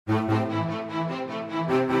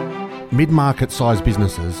Mid-market sized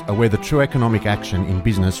businesses are where the true economic action in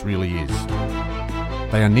business really is.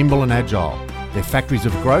 They are nimble and agile. They're factories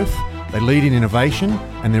of growth, they lead in innovation,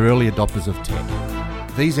 and they're early adopters of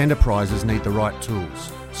tech. These enterprises need the right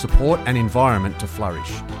tools, support and environment to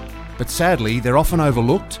flourish. But sadly, they're often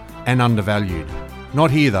overlooked and undervalued.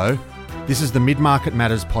 Not here though. This is the Mid-Market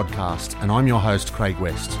Matters podcast, and I'm your host, Craig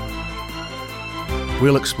West.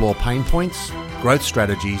 We'll explore pain points, growth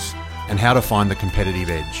strategies, and how to find the competitive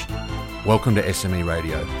edge. Welcome to SME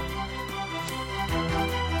Radio.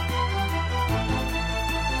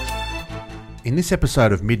 In this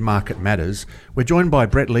episode of Mid-Market Matters, we're joined by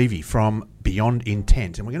Brett Levy from Beyond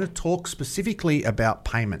Intent, and we're going to talk specifically about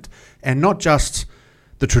payment, and not just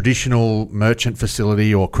the traditional merchant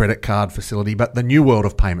facility or credit card facility, but the new world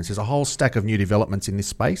of payments. There's a whole stack of new developments in this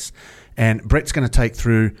space, and Brett's going to take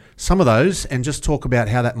through some of those and just talk about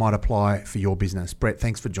how that might apply for your business. Brett,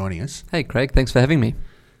 thanks for joining us. Hey, Craig, thanks for having me.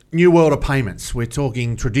 New world of payments. We're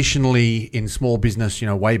talking traditionally in small business,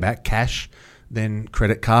 way back, cash, then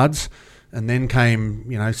credit cards, and then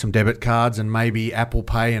came, some debit cards and maybe Apple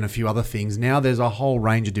Pay and a few other things. Now there's a whole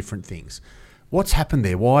range of different things. What's happened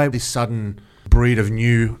there? Why this sudden breed of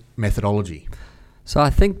new methodology? So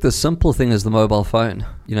I think the simple thing is the mobile phone.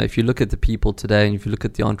 If you look at the people today and if you look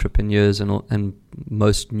at the entrepreneurs and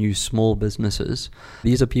most new small businesses,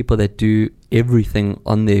 these are people that do everything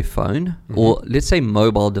on their phone or let's say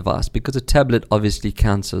mobile device, because a tablet obviously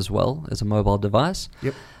counts as well as a mobile device.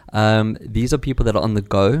 Yep. These are people that are on the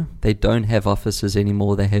go. They don't have offices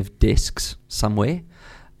anymore. They have desks somewhere.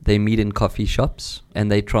 They meet in coffee shops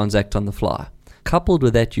and they transact on the fly. Coupled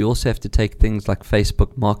with that, you also have to take things like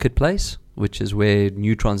Facebook Marketplace, which is where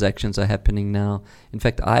new transactions are happening now. In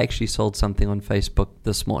fact, I actually sold something on Facebook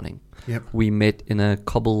this morning. Yep. We met in a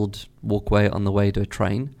cobbled walkway on the way to a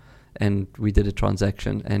train, and we did a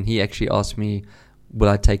transaction. And he actually asked me, will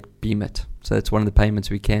I take Beam It? So that's one of the payments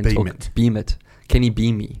we can Beam talk. It. Beam It. Can he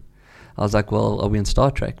beam me? I was like, well, are we in Star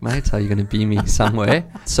Trek, mate? How are you going to beam me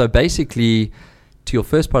somewhere? So basically, to your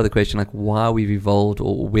first part of the question, like why we've evolved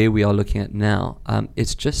or where we are looking at now,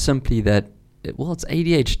 it's just simply that, it's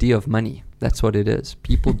ADHD of money. That's what it is.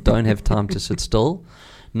 People don't have time to sit still.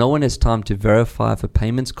 No one has time to verify if a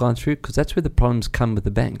payment's gone through, because that's where the problems come with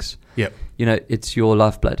the banks. Yep. It's your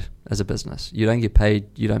lifeblood as a business. You don't get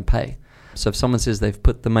paid, you don't pay. So if someone says they've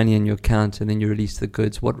put the money in your account and then you release the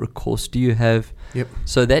goods, what recourse do you have? Yep.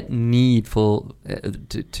 So that need for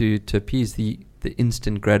to appease the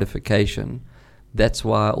instant gratification, that's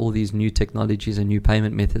why all these new technologies and new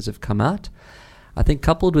payment methods have come out. I think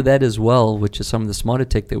coupled with that as well, which is some of the smarter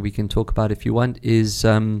tech that we can talk about if you want, is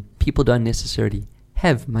people don't necessarily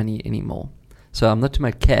have money anymore. So I'm not talking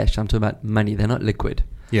about cash, I'm talking about money. They're not liquid.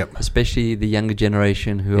 Yep. Especially the younger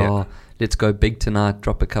generation who are, let's go big tonight,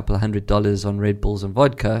 drop a couple of $100 on Red Bulls and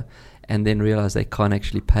vodka, and then realize they can't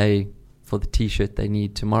actually pay for the t-shirt they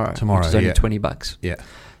need tomorrow, which is only $20. Yeah.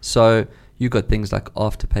 So you've got things like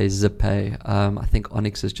Afterpay, ZipPay. I think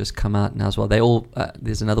Onyx has just come out now as well. They all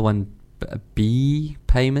there's another one, B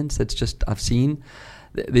payments. That's just I've seen.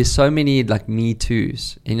 There's so many like Me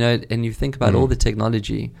Too's, and you think about all the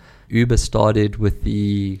technology. Uber started with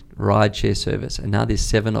the rideshare service, and now there's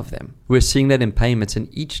 7 of them. We're seeing that in payments, and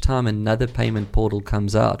each time another payment portal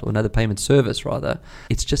comes out, or another payment service rather,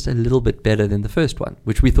 it's just a little bit better than the first one,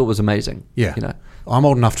 which we thought was amazing. Yeah. I'm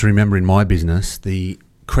old enough to remember in my business the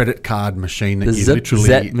credit card machine that you literally... The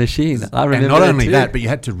Zap machine. I remember. And not only too. that, but you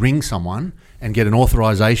had to ring someone and get an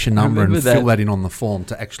authorization number and fill that in on the form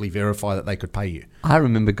to actually verify that they could pay you. I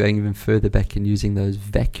remember going even further back and using those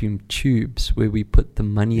vacuum tubes where we put the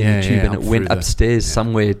money in the tube and it went upstairs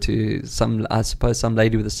somewhere to some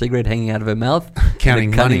lady with a cigarette hanging out of her mouth.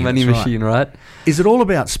 Counting money machine, right? Is it all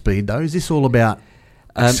about speed though? Is this all about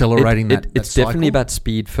accelerating that It's cycle? definitely about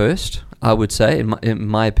speed first. I would say, in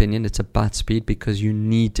my opinion, it's about speed because you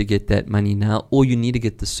need to get that money now, or you need to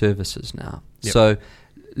get the services now. Yep. So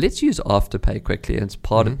let's use Afterpay quickly. It's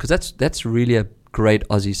part of, because that's really a great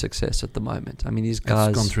Aussie success at the moment. I mean, these guys,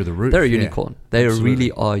 it's gone through the roof. They're a unicorn. They Absolutely.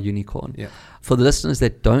 really are a unicorn. Yeah. For the listeners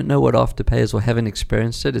that don't know what Afterpay is or haven't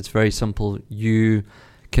experienced it, it's very simple. You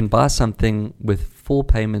can buy something with 4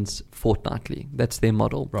 payments fortnightly. That's their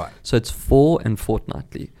model. Right. So it's 4 and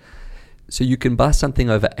fortnightly. So you can buy something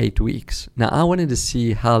over 8 weeks. Now, I wanted to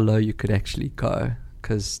see how low you could actually go,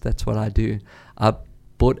 because that's what I do. I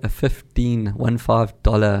bought a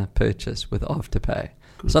 $15 purchase with Afterpay.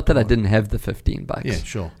 It's not that I didn't have the $15. Yeah,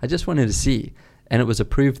 sure. I just wanted to see. And it was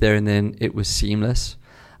approved there, and then it was seamless.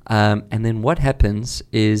 And then what happens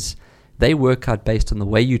is they work out based on the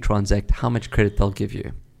way you transact how much credit they'll give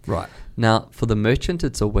you. Right. Now, for the merchant,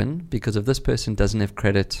 it's a win, because if this person doesn't have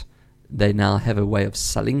credit, they now have a way of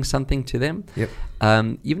selling something to them. Yep.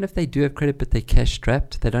 Even if they do have credit but they're cash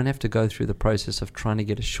strapped, they don't have to go through the process of trying to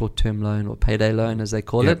get a short-term loan or payday loan, as they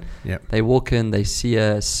call it. Yep. They walk in, they see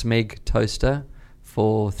a Smeg toaster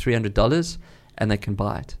for $300 and they can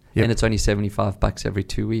buy it. Yep. And it's only $75 every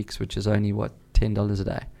 2 weeks, which is only, $10 a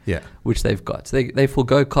day? Yeah. Which they've got. So they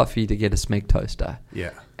forego coffee to get a Smeg toaster.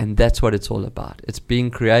 Yeah. And that's what it's all about. It's being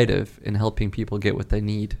creative in helping people get what they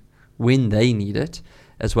need when they need it,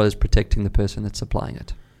 as well as protecting the person that's supplying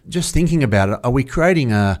it. Just thinking about it, are we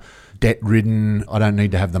creating a debt-ridden, I don't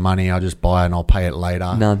need to have the money, I'll just buy and I'll pay it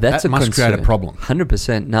later? Now, that must create a problem.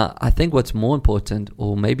 100%. Now, I think what's more important,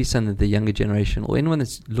 or maybe something that the younger generation, or anyone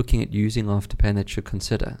that's looking at using Afterpay and that should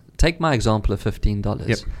consider, take my example of $15.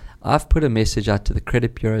 Yep. I've put a message out to the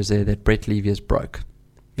credit bureaus there that Brett Levy is broke.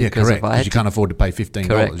 Yeah, correct. Because you can't afford to pay $15.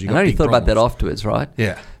 Correct. And I only thought about that afterwards, right?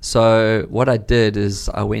 Yeah. So what I did is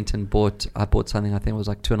I went and bought something, I think it was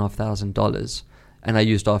like $2,500, and I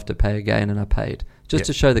used Afterpay again and I paid. Just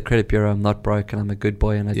to show the credit bureau I'm not broke and I'm a good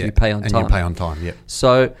boy and I do pay on time. And you pay on time, yeah.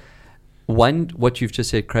 So what you've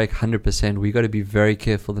just said, Craig, 100%, we got to be very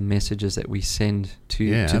careful the messages that we send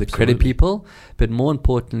to the credit people. But more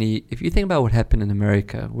importantly, if you think about what happened in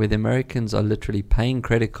America, where the Americans are literally paying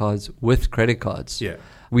credit cards with credit cards,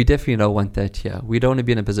 we definitely don't want that here. We don't want to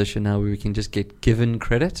be in a position now where we can just get given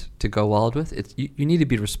credit to go wild with. You need to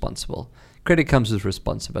be responsible. Credit comes with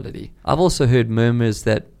responsibility. I've also heard murmurs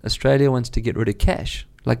that Australia wants to get rid of cash,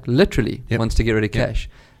 like literally wants to get rid of cash.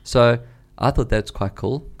 So I thought that's quite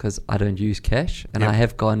cool because I don't use cash, and I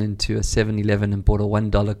have gone into a 7-Eleven and bought a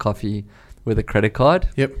 $1 coffee with a credit card,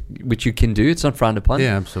 which you can do. It's not frowned upon.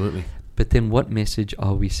 Yeah, absolutely. But then what message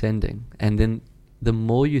are we sending? And then the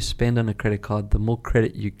more you spend on a credit card, the more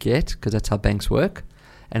credit you get, because that's how banks work.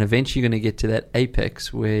 And eventually you're going to get to that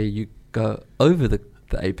apex where you go over the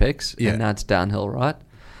apex, and now it's downhill, right?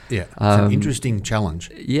 Yeah, it's an interesting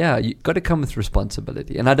challenge. Yeah, you've got to come with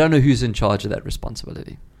responsibility. And I don't know who's in charge of that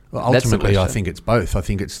responsibility. Well, ultimately, I think it's both. I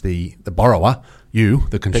think it's the borrower, you,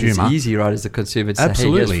 the consumer. But it's easy, right, as a consumer to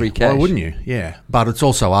Absolutely. say, hey, here's free cash. Why wouldn't you? Yeah. But it's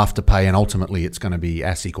also Afterpay, and ultimately it's going to be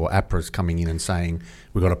ASIC or APRA's coming in and saying,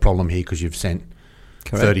 we've got a problem here because you've sent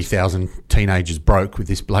 30,000 teenagers broke with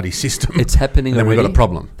this bloody system. It's happening and already. We've got a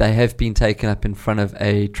problem. They have been taken up in front of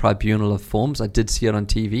a tribunal of forms. I did see it on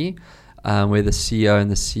TV where the CEO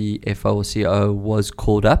and the CFO or COO was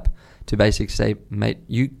called up to basically say, mate,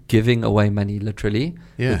 you giving away money literally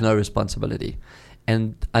with no responsibility.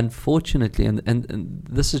 And unfortunately, and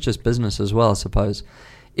this is just business as well, I suppose,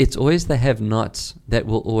 it's always the have-nots that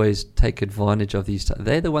will always take advantage of these.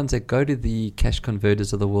 They're the ones that go to the cash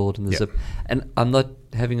converters of the world and the Zip. And I'm not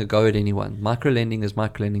having a go at anyone. Microlending is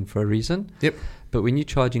microlending for a reason. Yep. But when you're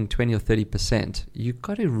charging 20 or 30%, you've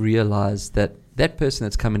got to realize that that person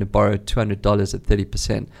that's coming to borrow $200 at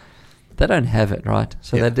 30%, they don't have it, right?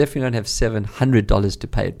 So they definitely don't have $700 to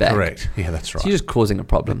pay it back. Correct. Yeah, that's right. So you're just causing a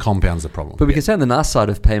problem. It compounds the problem. But we can say on the nice side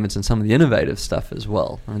of payments and some of the innovative stuff as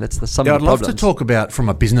well. I mean, that's some of the I'd problems. love to talk about from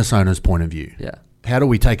a business owner's point of view. Yeah. How do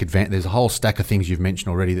we take advantage? There's a whole stack of things you've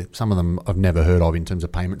mentioned already that some of them I've never heard of in terms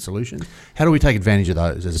of payment solutions. How do we take advantage of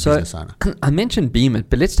those as a business owner? I mentioned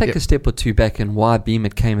Beemit, but let's take a step or two back and why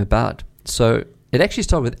Beemit came about. So it actually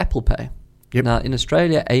started with Apple Pay. Yep. Now, in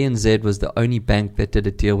Australia, ANZ was the only bank that did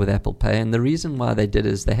a deal with Apple Pay, and the reason why they did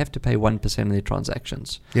is they have to pay 1% of their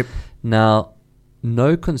transactions. Yep. Now,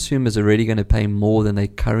 no consumers are really going to pay more than they're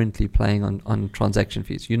currently paying on transaction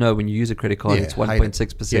fees. You know, when you use a credit card, it's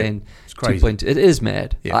 1.6%, it's crazy. 2.2%. It is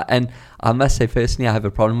mad. Yeah. And I must say, personally, I have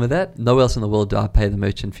a problem with that. Nowhere else in the world do I pay the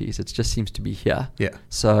merchant fees. It just seems to be here. Yeah.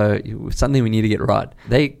 So it's something we need to get right.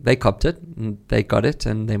 They copped it, and they got it,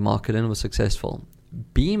 and they marketed and was successful.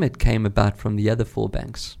 Beemit came about from the other four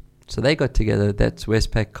banks. So they got together. That's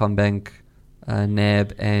Westpac, Combank,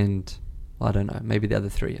 NAB, and I don't know, maybe the other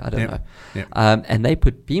three. I don't know. Yep. And they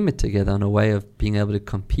put Beemit together on a way of being able to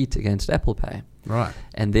compete against Apple Pay. Right.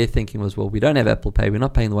 And their thinking was, well, we don't have Apple Pay. We're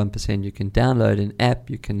not paying the 1%. You can download an app.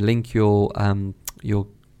 You can link your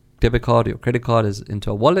debit card or your credit card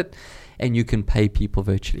into a wallet, and you can pay people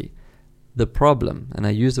virtually. The problem, and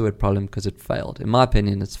I use the word problem because it failed. In my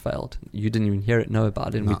opinion, it's failed. You didn't even know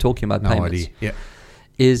about it, and we're talking about payments. Idea.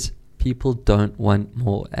 Is people don't want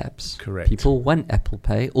more apps. Correct. People want Apple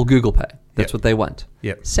Pay or Google Pay. That's what they want.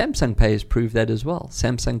 Yep. Samsung Pay has proved that as well.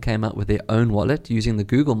 Samsung came out with their own wallet using the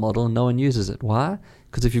Google model, and no one uses it. Why?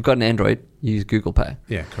 Because if you've got an Android, you use Google Pay.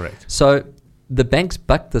 Yeah, correct. So the banks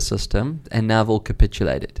bucked the system, and now have all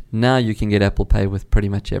capitulated. Now you can get Apple Pay with pretty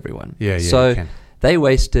much everyone. Yeah, so you can. They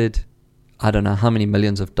wasted, I don't know how many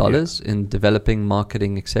millions of dollars in developing,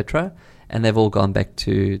 marketing, etc., and they've all gone back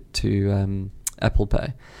to Apple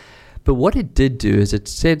Pay. But what it did do is it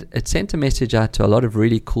sent a message out to a lot of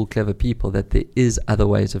really cool, clever people that there is other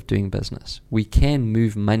ways of doing business. We can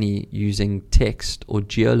move money using text or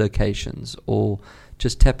geolocations or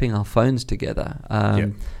just tapping our phones together.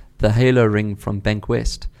 The Halo ring from Bank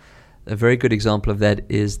West. A very good example of that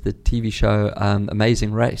is the TV show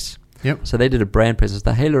Amazing Race. Yep. So they did a brand presence.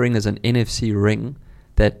 The Halo ring is an NFC ring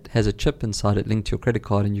that has a chip inside it linked to your credit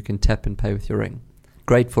card, and you can tap and pay with your ring.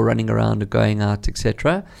 Great for running around or going out,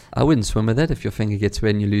 etc. I wouldn't swim with it. If your finger gets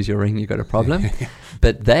wet and you lose your ring, you've got a problem.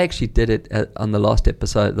 But they actually did it on the last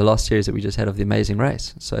episode, the last series that we just had of The Amazing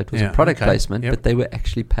Race. So it was a product placement, but they were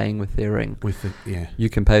actually paying with their ring. You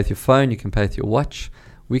can pay with your phone, you can pay with your watch.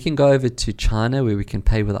 We can go over to China where we can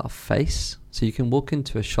pay with our face. So you can walk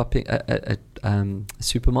into a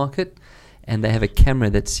supermarket and they have a camera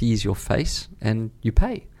that sees your face and you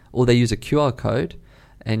pay. Or they use a QR code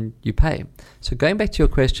and you pay. So going back to your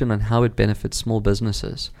question on how it benefits small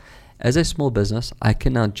businesses, as a small business, I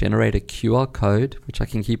can now generate a QR code, which I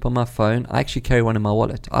can keep on my phone. I actually carry one in my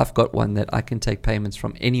wallet. I've got one that I can take payments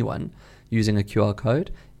from anyone using a QR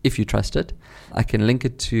code, if you trust it. I can link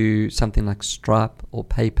it to something like Stripe or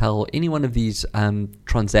PayPal or any one of these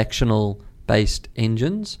transactional-based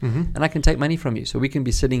engines, and I can take money from you. So we can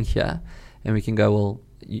be sitting here and we can go, well,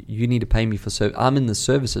 you need to pay me for service. I'm in the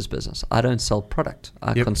services business. I don't sell product.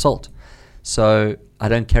 I consult. So I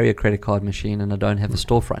don't carry a credit card machine and I don't have a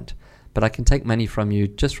storefront. But I can take money from you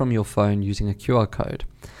just from your phone using a QR code.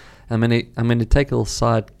 I'm going to take a little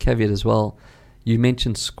side caveat as well. You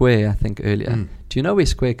mentioned Square, I think, earlier. Do you know where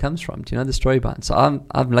Square comes from? Do you know the story behind it? So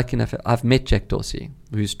I'm lucky enough. I've met Jack Dorsey,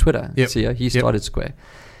 who's Twitter CEO. He started Square.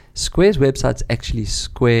 Square's website's actually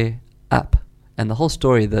Square Up. And the whole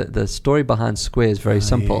story, the story behind Square is very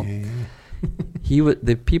simple.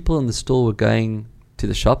 The people in the store were going to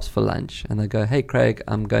the shops for lunch, and they go, "Hey, Craig,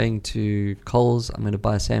 I'm going to Coles. I'm going to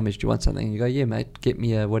buy a sandwich. Do you want something?" And you go, "Yeah, mate, get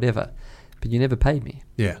me a whatever." But you never paid me.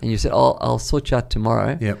 Yeah. And you said, "Oh, I'll sort you out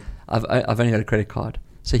tomorrow." Yep. I've only got a credit card.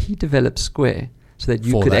 So he developed Square so that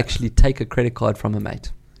you could actually take a credit card from a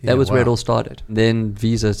mate. That was where it all started. Then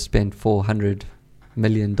Visa spent $400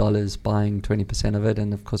 million buying 20% of it,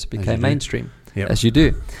 and of course it became mainstream. As you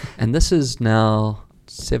do. And this is now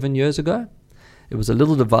 7 years ago. It was a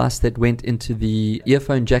little device that went into the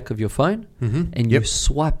earphone jack of your phone, and you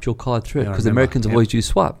swiped your card through it, because the Americans have always used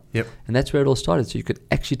swipe. And that's where it all started. So you could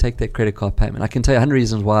actually take that credit card payment. I can tell you 100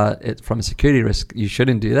 reasons why, from a security risk, you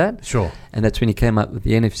shouldn't do that. Sure. And that's when you came up with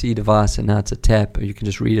the NFC device, and now it's a tap, or you can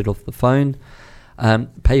just read it off the phone.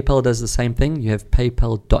 PayPal does the same thing. You have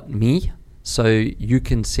PayPal.me. So you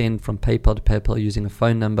can send from PayPal to PayPal using a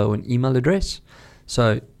phone number or an email address.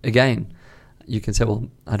 So again, you can say, well,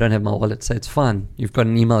 I don't have my wallet. Say, it's fine. You've got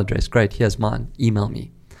an email address. Great. Here's mine. Email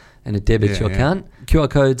me. And it debits your account. QR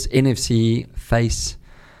codes, NFC, face.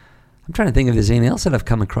 I'm trying to think if there's anything else that I've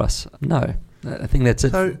come across. No. I think that's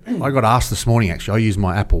it. So I got asked this morning, actually. I use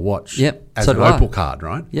my Apple Watch as an Opal card,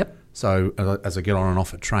 right? So as I get on and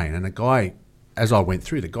off a train, and a guy, as I went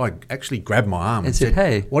through, the guy actually grabbed my arm and said,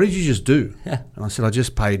 "Hey, what did you just do?" And I said, "I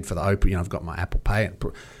just paid for the Opal. I've got my Apple Pay." And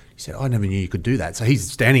he said, "I never knew you could do that." So he's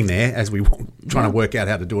standing there as we trying to work out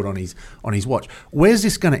how to do it on his watch. Where's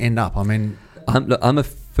this going to end up? I mean, I'm a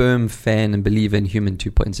firm fan and believer in Human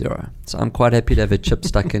 2.0. So I'm quite happy to have a chip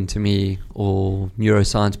stuck into me, or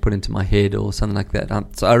neuroscience put into my head, or something like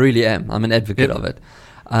that. So I really am. I'm an advocate of it.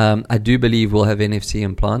 I do believe we'll have NFC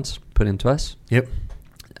implants put into us.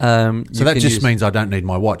 So that just means I don't need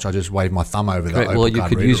my watch. I just wave my thumb over the Opal Well, you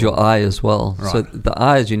could use your eye as well. Right. So the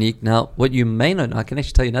eye is unique. Now, what you may not know, I can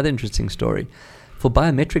actually tell you another interesting story. For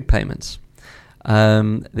biometric payments,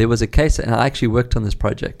 there was a case, and I actually worked on this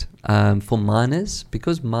project, for miners,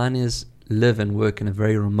 because miners live and work in a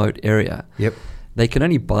very remote area. They can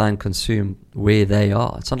only buy and consume where they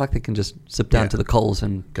are. It's not like they can just zip down to the Coles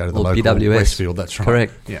and go to the local BWS. Westfield. That's right.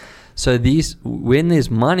 Correct. So when there's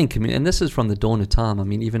mining community, and this is from the dawn of time, I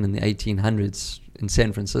mean, even in the 1800s in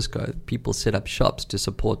San Francisco, people set up shops to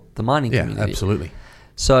support the mining community. Yeah, absolutely.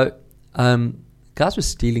 So guys were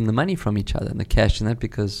stealing the money from each other and the cash and that,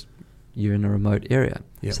 because you're in a remote area.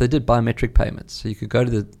 So they did biometric payments. So you could go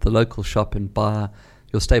to the local shop and buy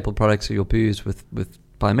your staple products or your booze with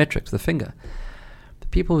biometrics, the finger. But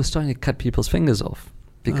people were starting to cut people's fingers off.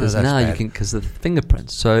 Because now you can, because of the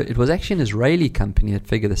fingerprints. So it was actually an Israeli company that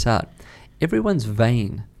figured this out. Everyone's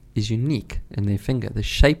vein is unique in their finger, the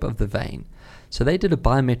shape of the vein. So they did a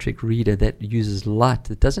biometric reader that uses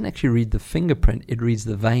light. It doesn't actually read the fingerprint, it reads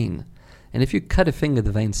the vein. And if you cut a finger,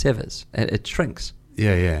 the vein severs. It shrinks.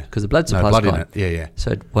 Because the blood supply's gone. No blood in it.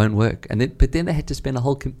 So it won't work. But then they had to spend a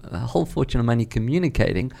whole fortune of money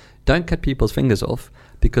communicating. Don't cut people's fingers off,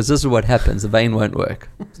 because this is what happens. The vein won't work.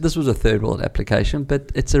 This was a third world application,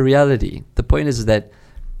 but it's a reality. The point is that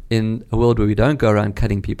in a world where we don't go around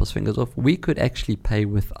cutting people's fingers off, we could actually pay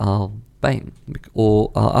with our vein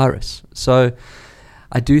or our iris. So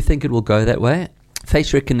I do think it will go that way.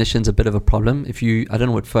 Face recognition is a bit of a problem. I don't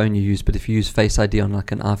know what phone you use, but if you use Face ID on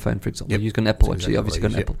like an iPhone, for example, you use an Apple Watch, you obviously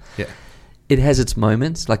got an Apple. Yeah. It has its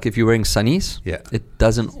moments. Like if you're wearing sunnies, it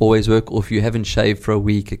doesn't always work. Or if you haven't shaved for a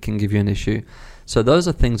week, it can give you an issue. So those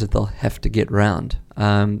are things that they'll have to get round.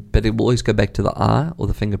 But it will always go back to the eye or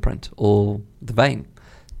the fingerprint or the vein.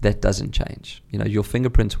 That doesn't change. Your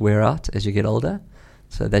fingerprints wear out as you get older.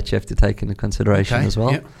 So that you have to take into consideration as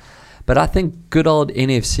well. Yep. But I think good old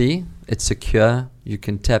NFC, it's secure. You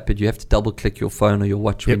can tap it. You have to double click your phone or your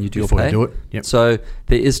watch when you do your pay. You do it. Yep. So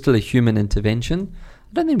there is still a human intervention.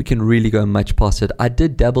 I don't think we can really go much past it. I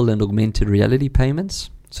did dabble in augmented reality payments.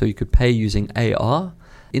 So you could pay using AR.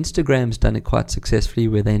 Instagram's done it quite successfully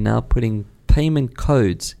where they're now putting payment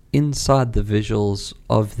codes inside the visuals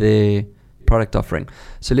of their product offering.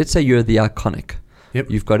 So let's say you're the Iconic. Yep.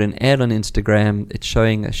 You've got an ad on Instagram. It's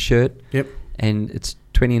showing a shirt. Yep. And it's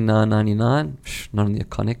 $29.99. Not on the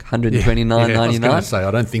Iconic. $129.99. I was going to say,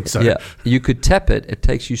 I don't think so. Yeah. You could tap it. It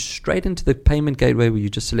takes you straight into the payment gateway where you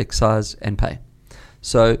just select size and pay.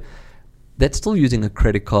 So that's still using a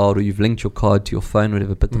credit card or you've linked your card to your phone,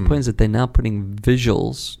 whatever. But the point is that they're now putting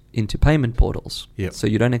visuals into payment portals. Yep. So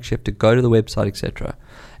you don't actually have to go to the website, etc.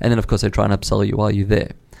 And then, of course, they try and upsell you while you're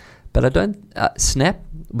there. But I don't... Snap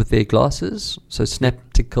with their glasses, so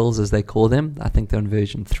Snapticals as they call them, I think they're on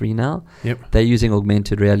version 3 now. Yep. They're using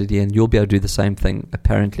augmented reality and you'll be able to do the same thing,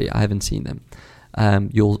 apparently. I haven't seen them.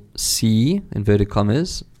 You'll see, inverted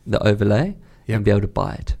commas, the overlay and be able to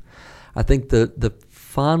buy it. I think the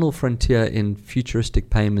final frontier in futuristic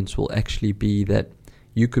payments will actually be that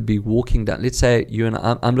you could be walking down. Let's say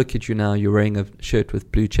I'm looking at you now, you're wearing a shirt with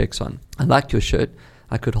blue checks on. I like your shirt.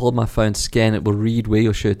 I could hold my phone, scan it, will read where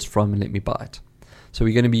your shirt's from and let me buy it. So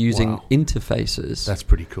we're going to be using interfaces. That's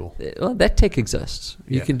pretty cool. Well, that tech exists.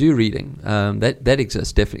 You can do reading. That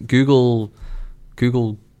exists definitely.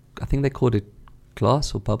 Google, I think they called it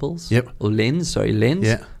Glass or Bubbles. Or Lens.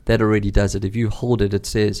 Yeah. That already does it. If you hold it, it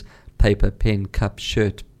says paper, pen, cup,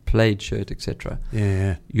 shirt, plaid shirt, etc.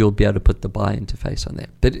 Yeah. You'll be able to put the buy interface on there.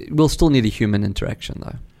 But we'll still need a human interaction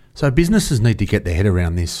though. So businesses need to get their head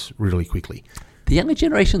around this really quickly. The younger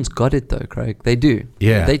generation's got it though, Craig. They do.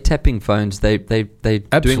 Yeah. They're tapping phones. They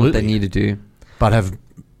doing what they need to do. But have,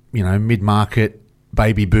 mid-market,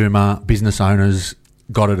 baby boomer business owners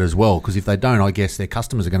got it as well? Because if they don't, I guess their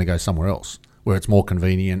customers are going to go somewhere else where it's more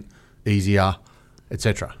convenient, easier,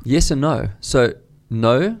 etc. Yes and no. So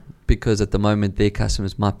no, because at the moment their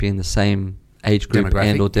customers might be in the same age group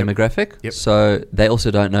and or demographic. Yep. So they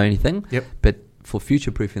also don't know anything. Yep. But for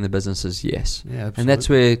future-proofing the businesses, yes. Yeah, absolutely. And that's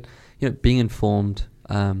where... being informed,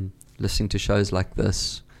 listening to shows like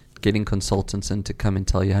this, getting consultants in to come and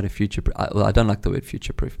tell you how to future-proof. I don't like the word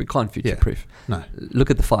future-proof. We can't future-proof. No. Look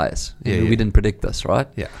at the fires. Yeah. We didn't predict this, right?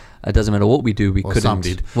 Yeah. It doesn't matter what we do, we couldn't. Some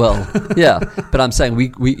did. Well, yeah. But I'm saying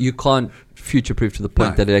you can't future-proof to the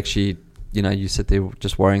point that it actually, you sit there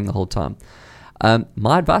just worrying the whole time.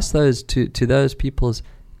 My advice, though, is to those people is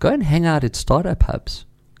go and hang out at startup hubs.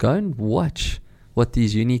 Go and watch what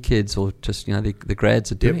these uni kids or just, the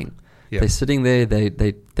grads are doing. Yep. They're sitting there,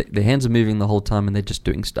 their hands are moving the whole time and they're just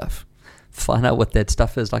doing stuff. Find out what that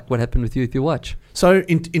stuff is, like what happened with you with your watch. So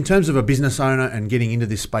in terms of a business owner and getting into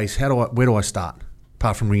this space, where do I start,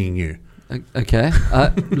 apart from ringing you? Okay.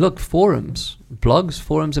 Look, blogs,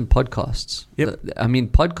 forums and podcasts. Yep.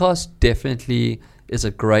 Podcast definitely is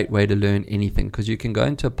a great way to learn anything because you can go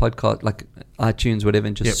into a podcast like iTunes, whatever,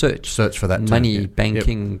 and just search for that money, term.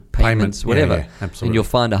 banking, payments, whatever. Absolutely. And you'll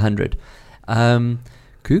find 100.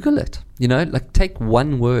 Google it, take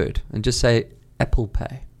one word and just say Apple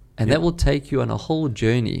Pay. And that will take you on a whole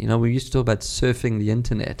journey. We used to talk about surfing the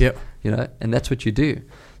internet, and that's what you do.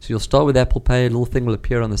 So you'll start with Apple Pay, a little thing will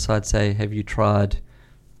appear on the side, say, have you tried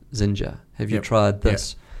Zinja? Have you tried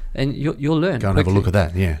this? And you'll learn. Go and have a look at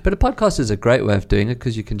that, yeah. But a podcast is a great way of doing it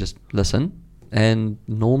because you can just listen. And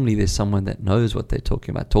normally there's someone that knows what they're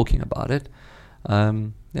talking about it.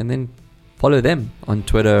 And then follow them on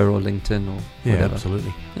Twitter or LinkedIn or whatever. Yeah,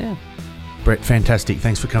 absolutely. Yeah. Brett, fantastic.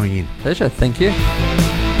 Thanks for coming in. Pleasure. Thank you.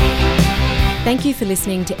 Thank you for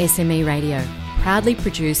listening to SME Radio, proudly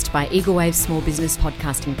produced by Eagle Wave Small Business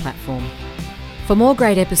Podcasting Platform. For more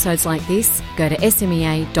great episodes like this, go to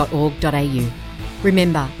smea.org.au.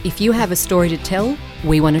 Remember, if you have a story to tell,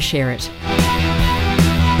 we want to share it.